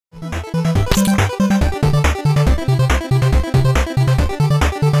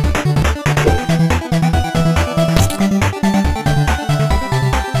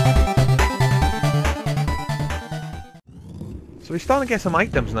starting to get some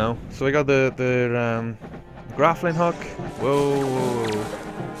items now. So we got the grappling hook. Whoa.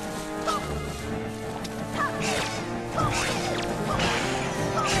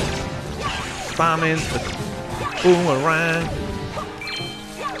 Spamming the boomerang.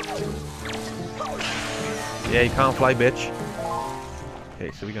 Yeah, you can't fly, bitch.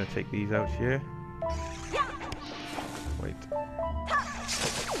 Okay, so we're gonna take these out here. Wait.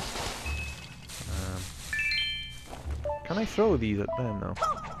 Can I throw these at them now?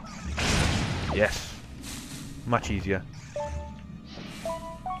 Yes. Much easier.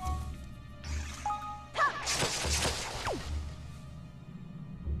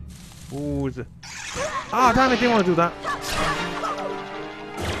 Ooh, is it? Ah, damn it! Didn't want to do that.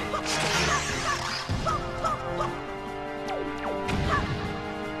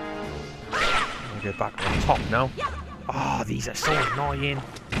 I'll get back on top now. Ah, these are so annoying.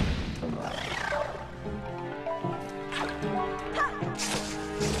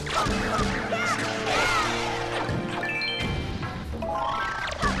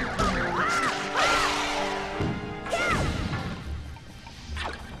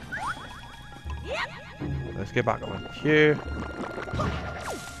 Let's get back on here.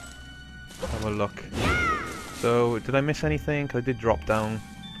 Have a look. So, did I miss anything? 'Cause I did drop down.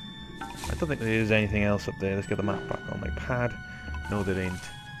 I don't think there is anything else up there. Let's get the map back on my pad. No, there ain't.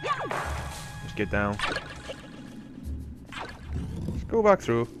 Let's get down. Let's go back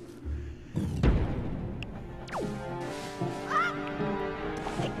through.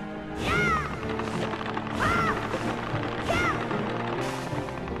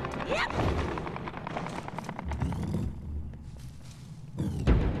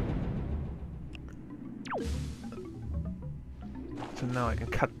 So now I can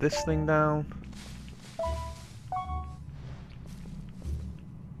cut this thing down.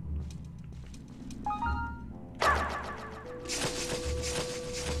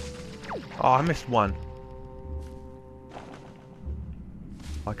 Oh, I missed one.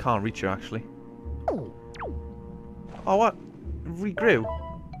 I can't reach her actually. Oh, what? Regrew?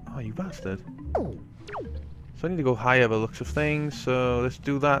 Oh, you bastard. So I need to go higher by the looks of things, so let's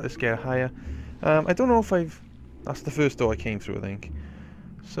do that. Let's get higher. I don't know if I've... That's the first door I came through, I think.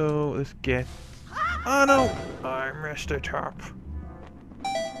 So, let's get... Oh no! I missed it up.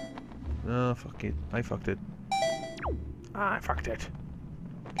 Oh, fuck it. I fucked it. I fucked it.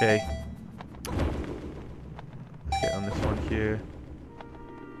 Okay. Let's get on this one here.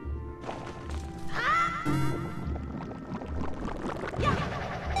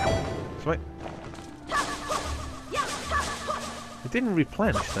 Sweet. It didn't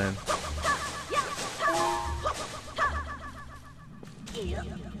replenish then.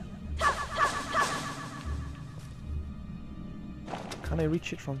 Can I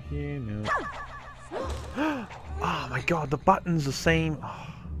reach it from here? No. Oh my god, the button's the same. Oh.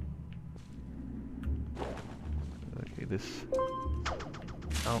 Okay, this.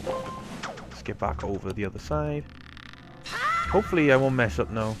 Oh. Let's get back over the other side. Hopefully I won't mess up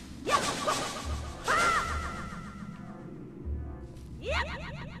now.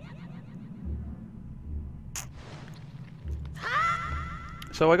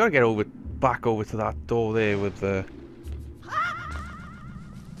 So I gotta get back over to that door there with the...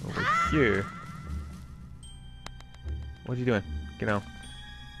 over here. What are you doing? Get out.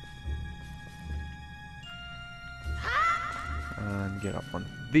 And get up on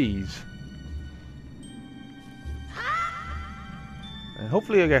these. And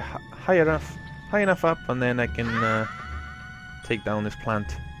hopefully I get high enough up, and then I can take down this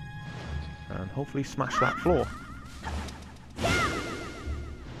plant. And hopefully smash that floor.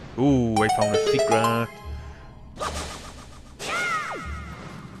 Ooh, I found a secret.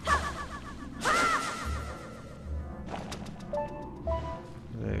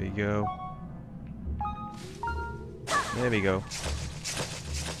 There we go. There we go.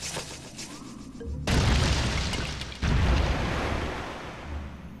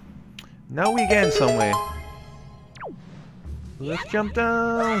 Now we getting somewhere. Let's jump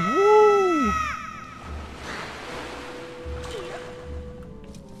down. Woo!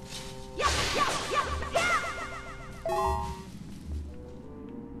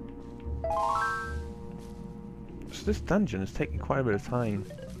 So this dungeon is taking quite a bit of time.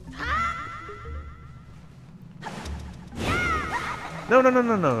 No, no, no,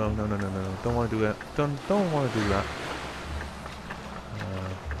 no, no, no, no, no, no, no! Don't want to do that. Don't want to do that.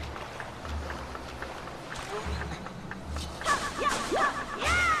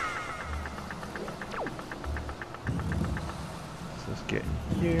 So let's get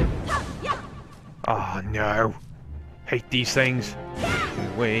in here. Oh no! Hate these things.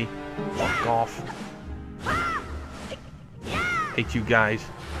 Away. Fuck off. hate you guys.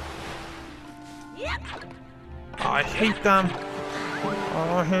 Oh, I hate them.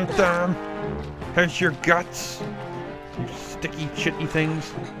 Oh, I hate them. Here's your guts. You sticky, shitty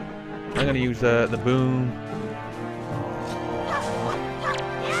things. I'm gonna use the boom.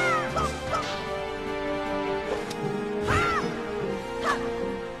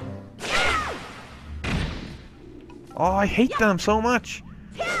 Oh, I hate them so much.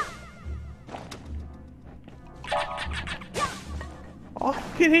 Oh, I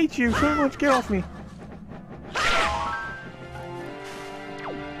fucking hate you so much. Get off me.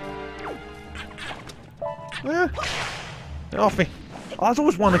 Get off me. Oh, there's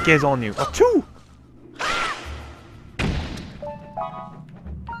always one that gets on you. Oh, two.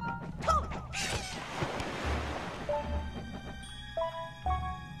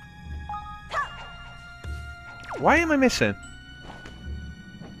 Why am I missing?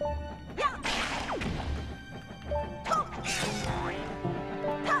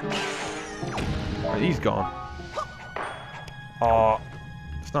 Oh, he's gone. Oh,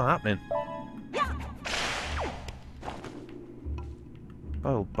 it's not happening.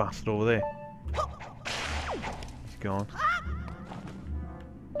 Oh, bastard over there. He's gone.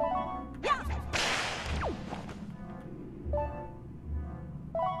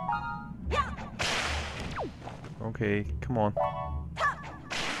 Okay, come on.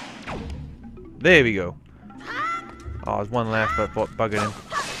 There we go. Oh, there's one left, but buggered him.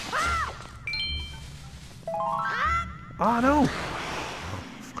 Oh no!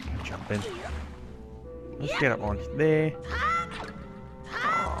 Fucking jump in. Let's get up on there.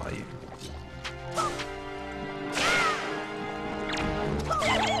 Oh, you.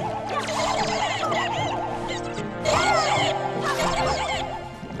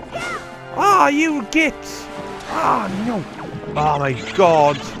 Ah, you git! Ah, no! Oh my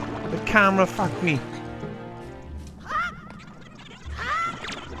god! The camera fucked me.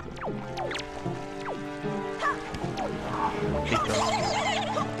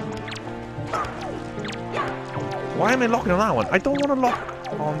 Why am I locking on that one? I don't want to lock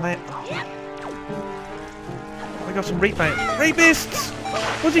on that. Oh, I got some rapists!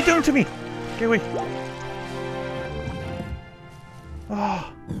 What's he doing to me? Get away!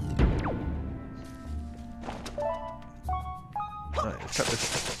 Oh. Right, let's cut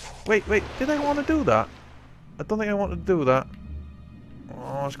this. Wait, did I want to do that? I don't think I want to do that.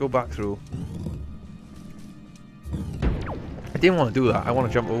 Oh, let's go back through. I didn't want to do that. I want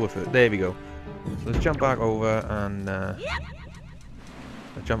to jump over it. There we go. So let's jump back over and let's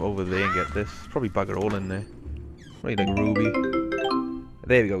jump over there and get this. Probably bugger all in there. Probably like ruby.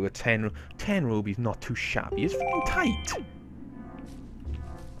 There we go. Got 10 rubies. Not too shabby. It's fucking tight.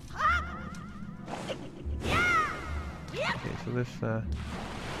 Okay, so this.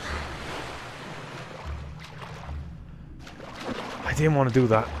 I didn't want to do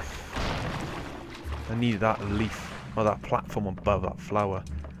that. I needed that leaf or that platform above that flower.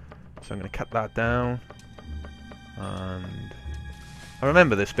 So I'm going to cut that down, and I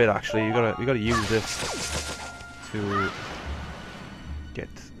remember this bit actually. You gotta use this to get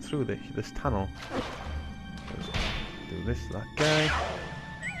through this tunnel. Let's do this to that guy.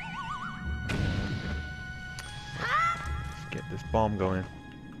 Let's get this bomb going.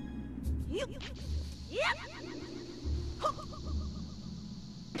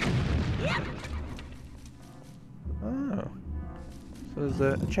 Oh. So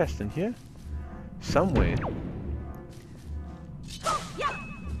there's a chest in here. Somewhere.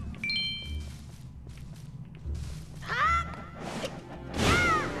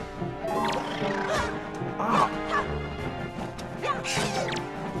 Ah!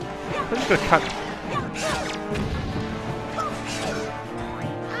 I'm just gonna cut.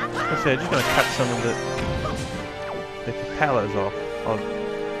 I'm just gonna cut some of the propellers off.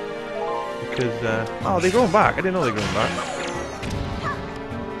 Because, oh, they're going back. I didn't know they were going back.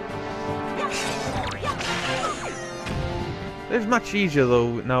 It's much easier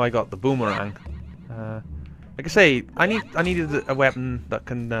though now I got the boomerang. Like I say, I needed a weapon that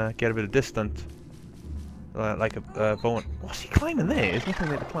can get a bit of distance, like a bow and... What's he climbing there? There's nothing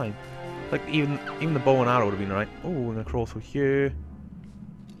there to climb. Like even the bow and arrow would have been right. Oh, we're gonna crawl through here.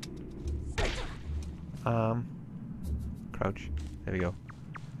 Crouch. There we go.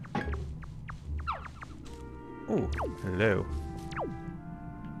 Oh, hello.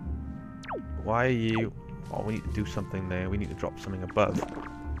 Why are you... Oh, we need to do something there. We need to drop something above.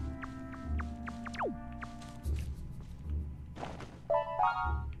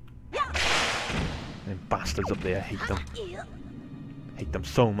 Them bastards up there, I hate them. Hate them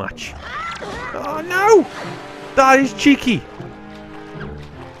so much. Oh no! That is cheeky!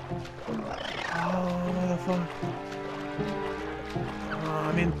 Oh, motherfucker.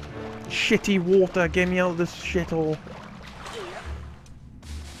 I'm in shitty water. Get me out of this shithole.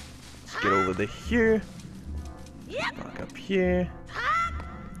 Let's get over to here. Back up here.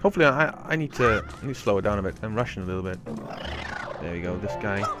 Hopefully, I need to slow it down a bit. I'm rushing a little bit. There we go. This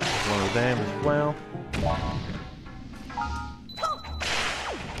guy is one of them as well.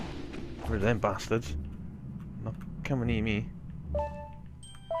 Where are them bastards? Not coming near me.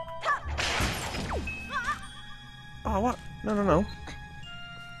 Oh, what? No, no, no.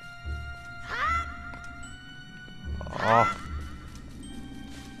 Oh.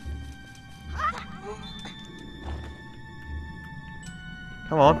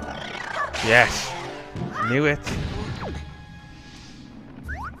 Come on. Yes. Knew it.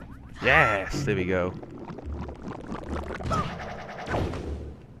 Yes, there we go.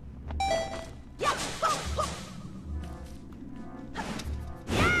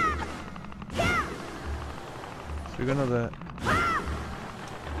 So we got another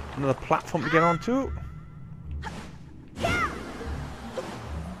platform to get onto.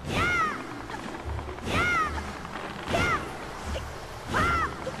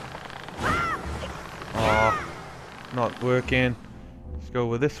 Oh, not working. Let's go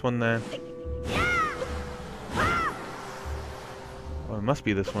with this one then. Oh, it must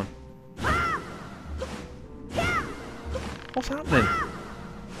be this one. What's happening?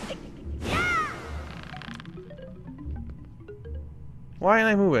 Why ain't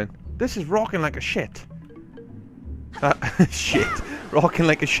I moving? This is rocking like a shit. Shit. Rocking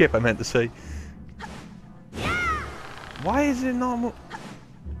like a ship, I meant to say. Why is it not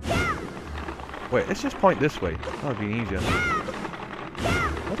Wait, let's just point this way. That would be easier.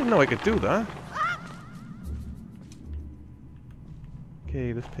 I didn't know I could do that.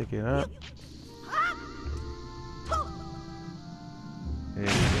 Okay, let's pick it up. There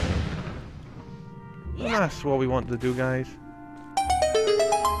we go. And that's what we want to do, guys.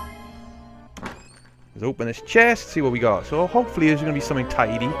 Let's open this chest, see what we got. So hopefully there's going to be something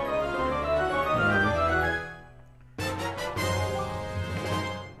tidy.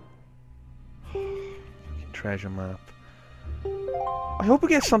 Treasure map. I hope we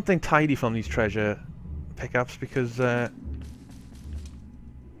get something tidy from these treasure pickups, because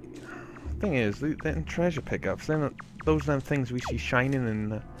thing is, the treasure pickups, those things we see shining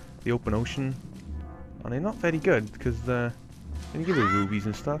in the open ocean, and they're not very good, because they give you rubies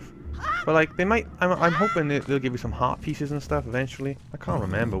and stuff. But like they might, I'm hoping they'll give you some heart pieces and stuff eventually. I can't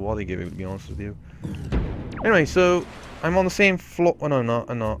remember what they give you, to be honest with you. Anyway, so I'm on the same floor. Oh no,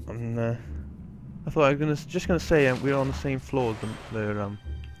 I'm not. I thought I was just gonna say we're on the same floor.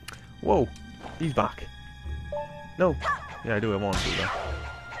 Whoa, he's back. No, yeah, I do. I want to do that.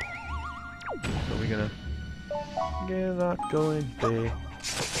 So we're gonna get that going there. Get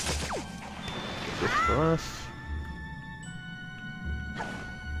this for us.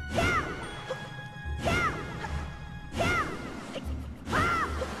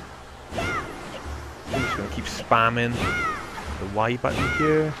 I'm just gonna keep spamming the Y button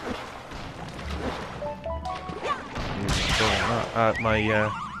here. My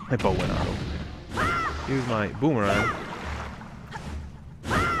bow and arrow. Use my boomerang.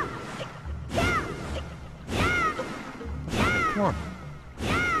 Come on.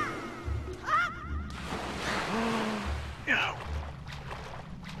 No.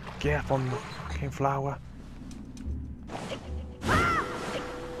 Get up on the fucking flower.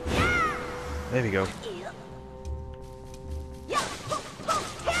 There we go.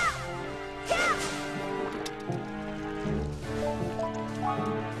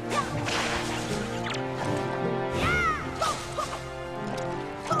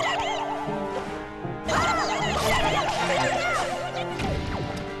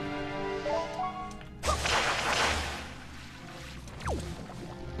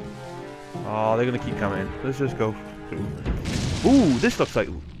 Oh, they're gonna keep coming. Let's just go through. Ooh, this looks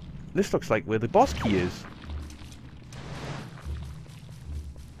like where the boss key is.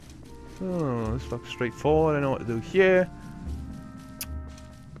 So this looks straightforward. I know what to do here.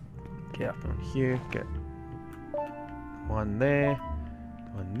 Get up on here. Get one there.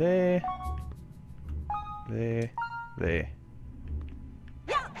 One there. There. There.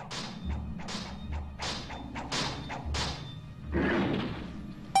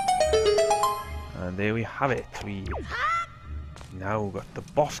 And there we have it. We now got the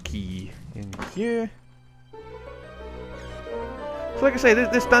boss key in here. So like I say,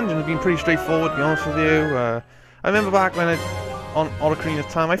 this dungeon has been pretty straightforward, to be honest with you. I remember back when on Ocarina of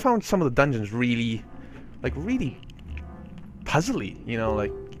Time, I found some of the dungeons really puzzly. You know,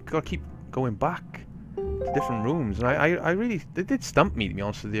 like you gotta keep going back to different rooms, and I really, they did stump me, to be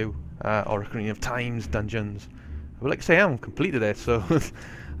honest with you. Ocarina of Time's dungeons. But like I say, I haven't completed it, so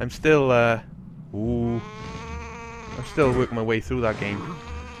I'm still I'm still working my way through that game.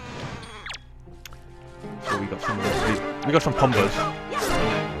 So we got some of those, we got some pumbas. So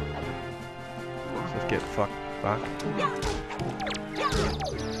let's get the fuck back.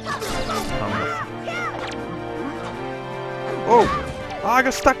 Oh! Oh, I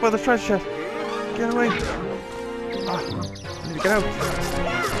got stuck by the treasure chest. Get away! Ah, I need to get out.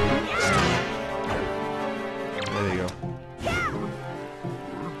 There you go.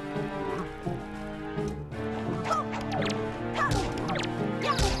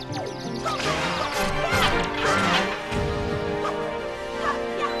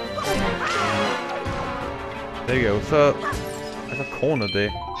 There you go. So I got cornered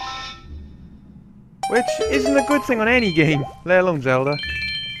there. Which isn't a good thing on any game, let alone Zelda.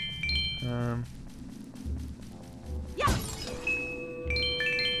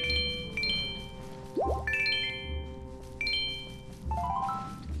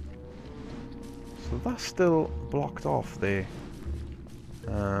 So that's still blocked off there.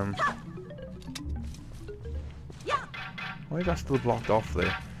 Why is that still blocked off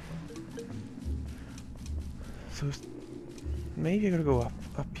there? So maybe I gotta go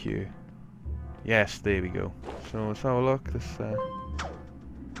up here. Yes, there we go. So let's have a look. Let's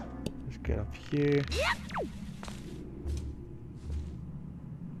get up here.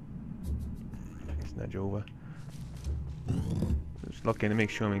 Let's nudge over. Just looking to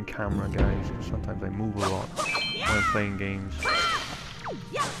make sure I'm in camera, guys, because sometimes I move a lot when I'm playing games.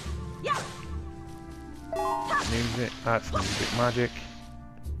 Music. That's music magic.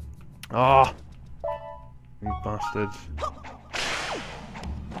 Ah! You bastards.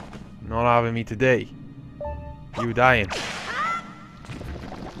 Not having me today. You dying.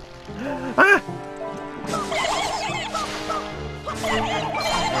 Ah!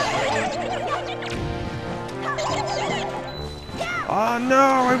 Oh no,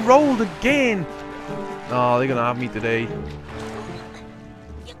 I rolled again! Oh, they're gonna have me today.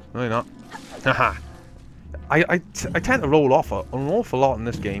 No, they're not. Haha. I tend to roll off an awful lot in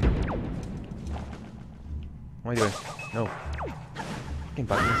this game. What am I doing? No. Fucking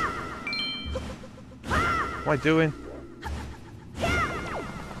buttons. What am I doing?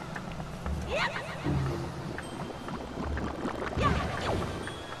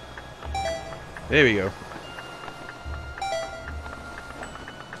 There we go.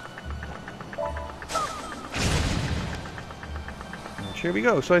 And here we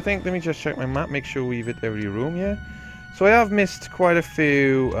go. So I think, let me just check my map, make sure we've hit every room here. So I have missed quite a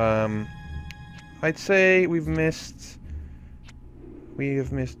few, I'd say we have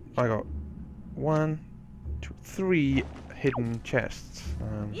missed, I got 1, 2, 3 hidden chests.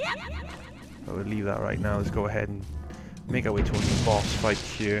 I would leave that right now. Let's go ahead and make our way towards the boss fight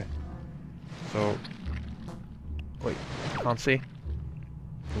here. So, wait, can't see.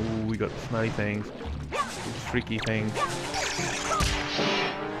 Ooh, we got smelly things, freaky things.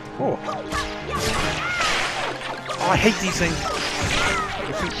 Oh, I hate these things.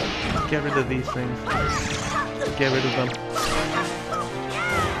 Get rid of these things. Get rid of them.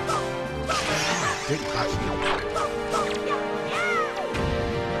 Dick bastard.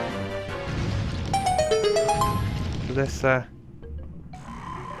 So this, ooh,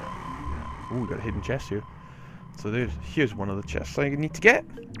 we got a hidden chest here. So here's one of the chests I need to get.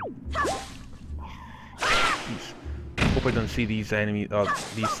 Jeez. Hope I don't see these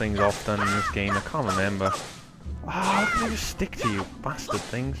these things often in this game. I can't remember. How can I just stick to you, bastard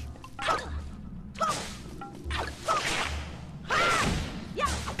things?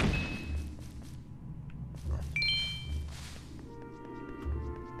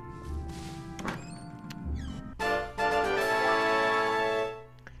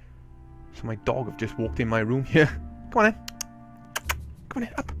 So my dog have just walked in my room here. Come on in. Come on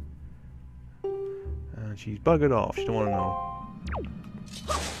in, up. And she's buggered off. She don't want to know.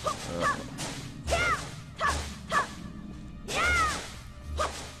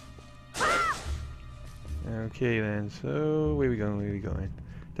 Okay then, so where are we going, where are we going?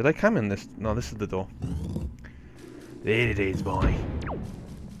 Did I come in this? No, this is the door. There it is, boy.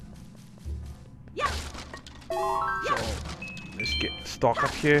 So, let's get stock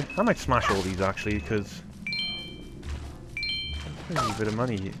up here. I might smash all these actually, because there's a bit of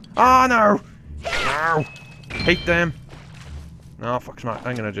money here. Oh no! No! Hate them! No, fuck smash.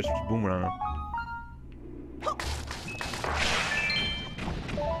 I'm gonna just boomerang them.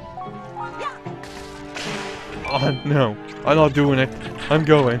 Oh no, I'm not doing it. I'm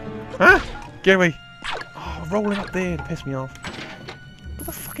going. Ah! Get away! Oh, rolling up there to piss me off. Put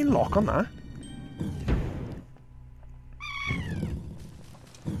the fucking lock on that.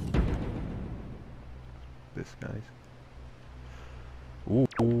 This guy's.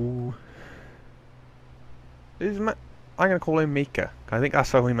 Ooh. I'm gonna call him Mika. I think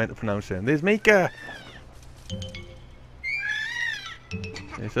that's how we meant to pronounce him. There's Mika!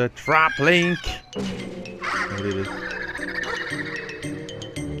 It's a trap, Link! There it is.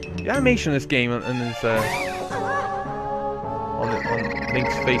 The animation in this game and his, on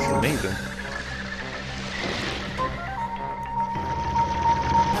Link's face is amazing.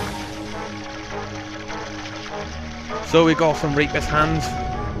 So we got some rapist hands.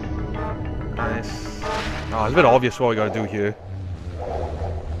 Nice. Oh, it's a bit obvious what we gotta do here.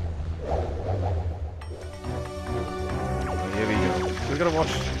 Oh, here we go. So we gotta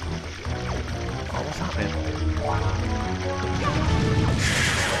watch. Oh, what's happening?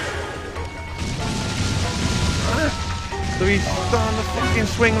 Ah! So he's starting to fucking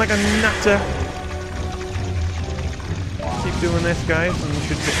swing like a nutter. Keep doing this, guys, and we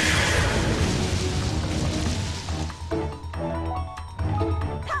should.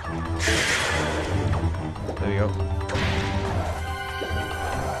 There we go.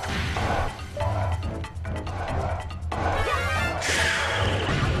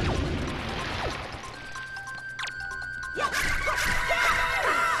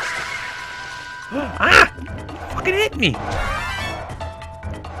 Ah! Fucking hit me!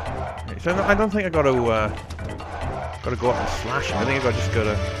 Okay, so I don't think I gotta go up and slash him. I think I just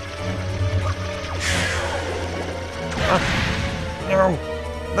gotta. Ah! No!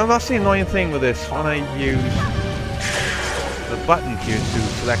 Now that's the annoying thing with this, when I use the button here to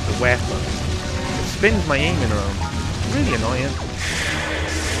select the weapon, it spins my aiming around. It's really annoying.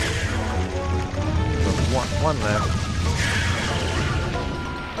 So one left.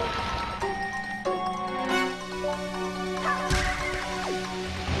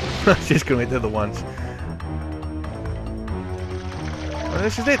 Just gonna hit the other ones. And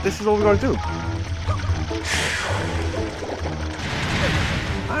this is it, this is all we gotta do.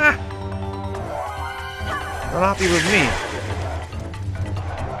 Ah! Not happy with me.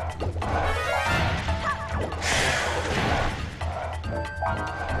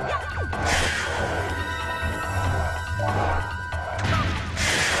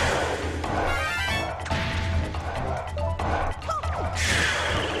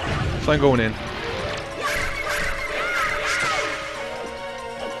 So I'm going in.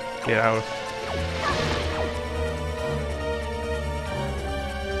 Get out.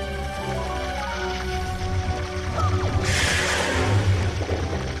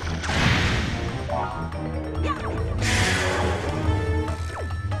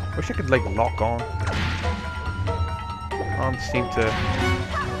 Wish I could like lock on. Can't seem to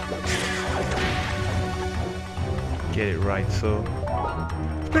get it right, so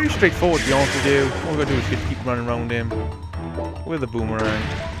it's pretty straightforward to be honest with you. All we gotta do is just keep running around him with a boomerang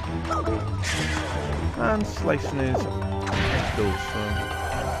and slicing his ankles. So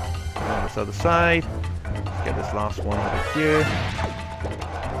on this other side, let's get this last one over here.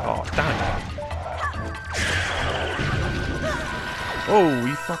 Oh damn it. Oh,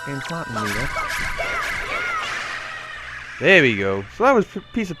 he fucking flattened me there. There we go. So that was a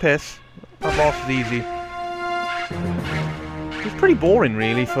piece of piss. That boss is easy. It's pretty boring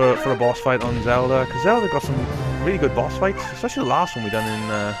really for a boss fight on Zelda, because Zelda got some really good boss fights, especially the last one we done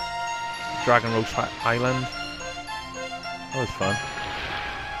in Dragon Roast Island. That was fun.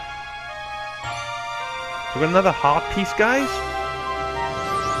 So we got another heart piece, guys.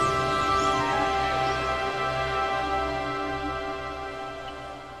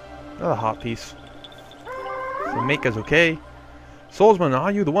 Another heart piece. So Mika's okay. Swordsman,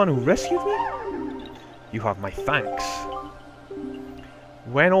 are you the one who rescued me? You have my thanks.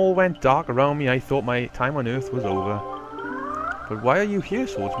 When all went dark around me, I thought my time on Earth was over. But why are you here,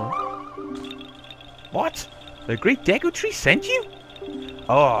 Swordsman? What? The Great Deku Tree sent you?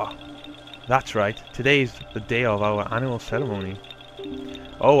 Oh, that's right. Today's the day of our annual ceremony.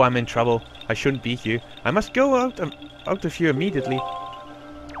 Oh, I'm in trouble. I shouldn't be here. I must go out of here immediately.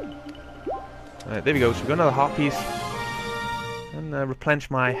 There we go, so we've got another heart piece. And replenish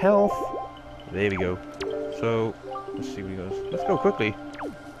my health. There we go. So, let's see where he goes. Let's go quickly.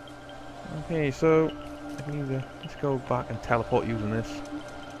 Okay, so I can either, let's go back and teleport using this.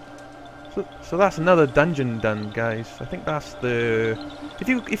 So that's another dungeon done, guys. I think that's the if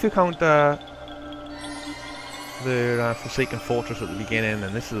you count the Forsaken Fortress at the beginning,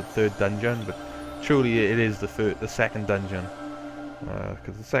 and this is the third dungeon, but truly it is the second dungeon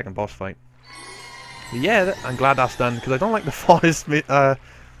because the second boss fight. But yeah, I'm glad that's done because I don't like the forest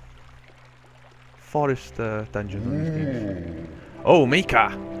dungeon on these games. Oh,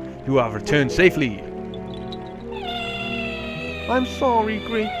 Mika, you have returned safely. I'm sorry,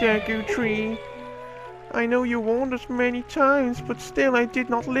 Great Deku Tree. I know you warned us many times, but still I did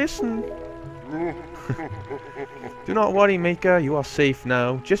not listen. Do not worry, Maker, you are safe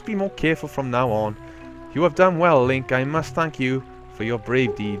now. Just be more careful from now on. You have done well, Link. I must thank you for your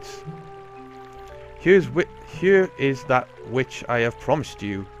brave deeds. Here is that which I have promised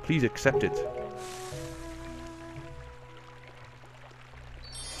you. Please accept it.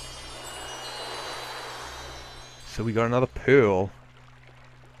 So we got another pearl.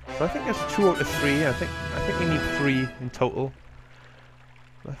 So I think that's 2 out of 3. I think we need 3 in total.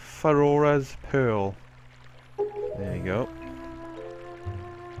 The Farora's Pearl. There you go.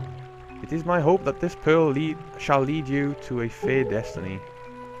 It is my hope that this pearl shall lead you to a fair destiny.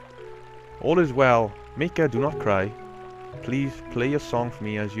 All is well. Maker, do not cry. Please play your song for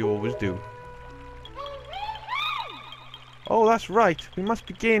me as you always do. Oh, that's right. We must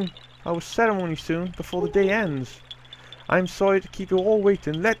begin our ceremony soon, before the day ends. I'm sorry to keep you all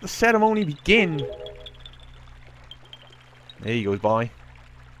waiting. Let the ceremony begin. There he goes, bye.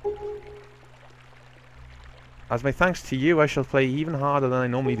 As my thanks to you, I shall play even harder than I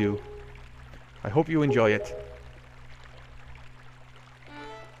normally do. I hope you enjoy it.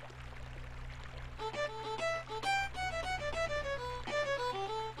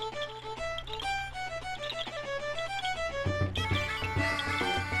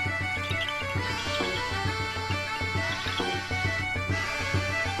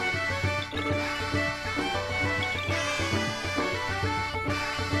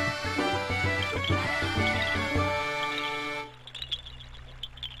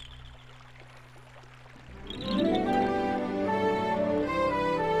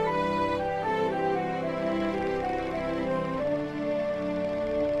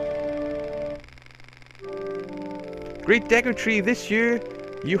 Great Deku Tree, this year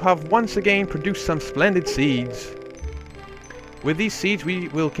you have once again produced some splendid seeds. With these seeds we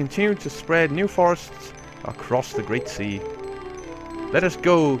will continue to spread new forests across the Great Sea. Let us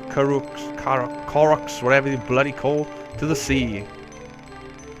go, Koroks, whatever you bloody call, to the sea.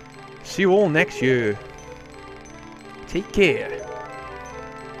 See you all next year. Take care.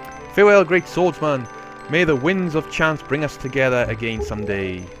 Farewell, great swordsman. May the winds of chance bring us together again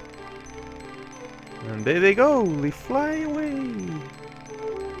someday. And there they go, they fly away.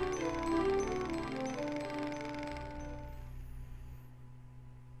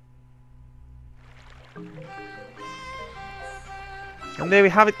 And there we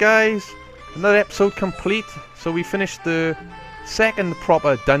have it, guys. Another episode complete. So we finished the second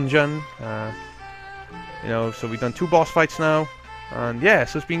proper dungeon. You know, so we've done 2 boss fights now. And yeah,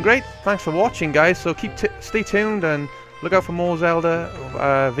 so it's been great. Thanks for watching, guys. So stay tuned and look out for more Zelda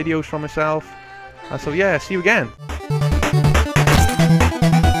videos from myself. So yeah, see you again.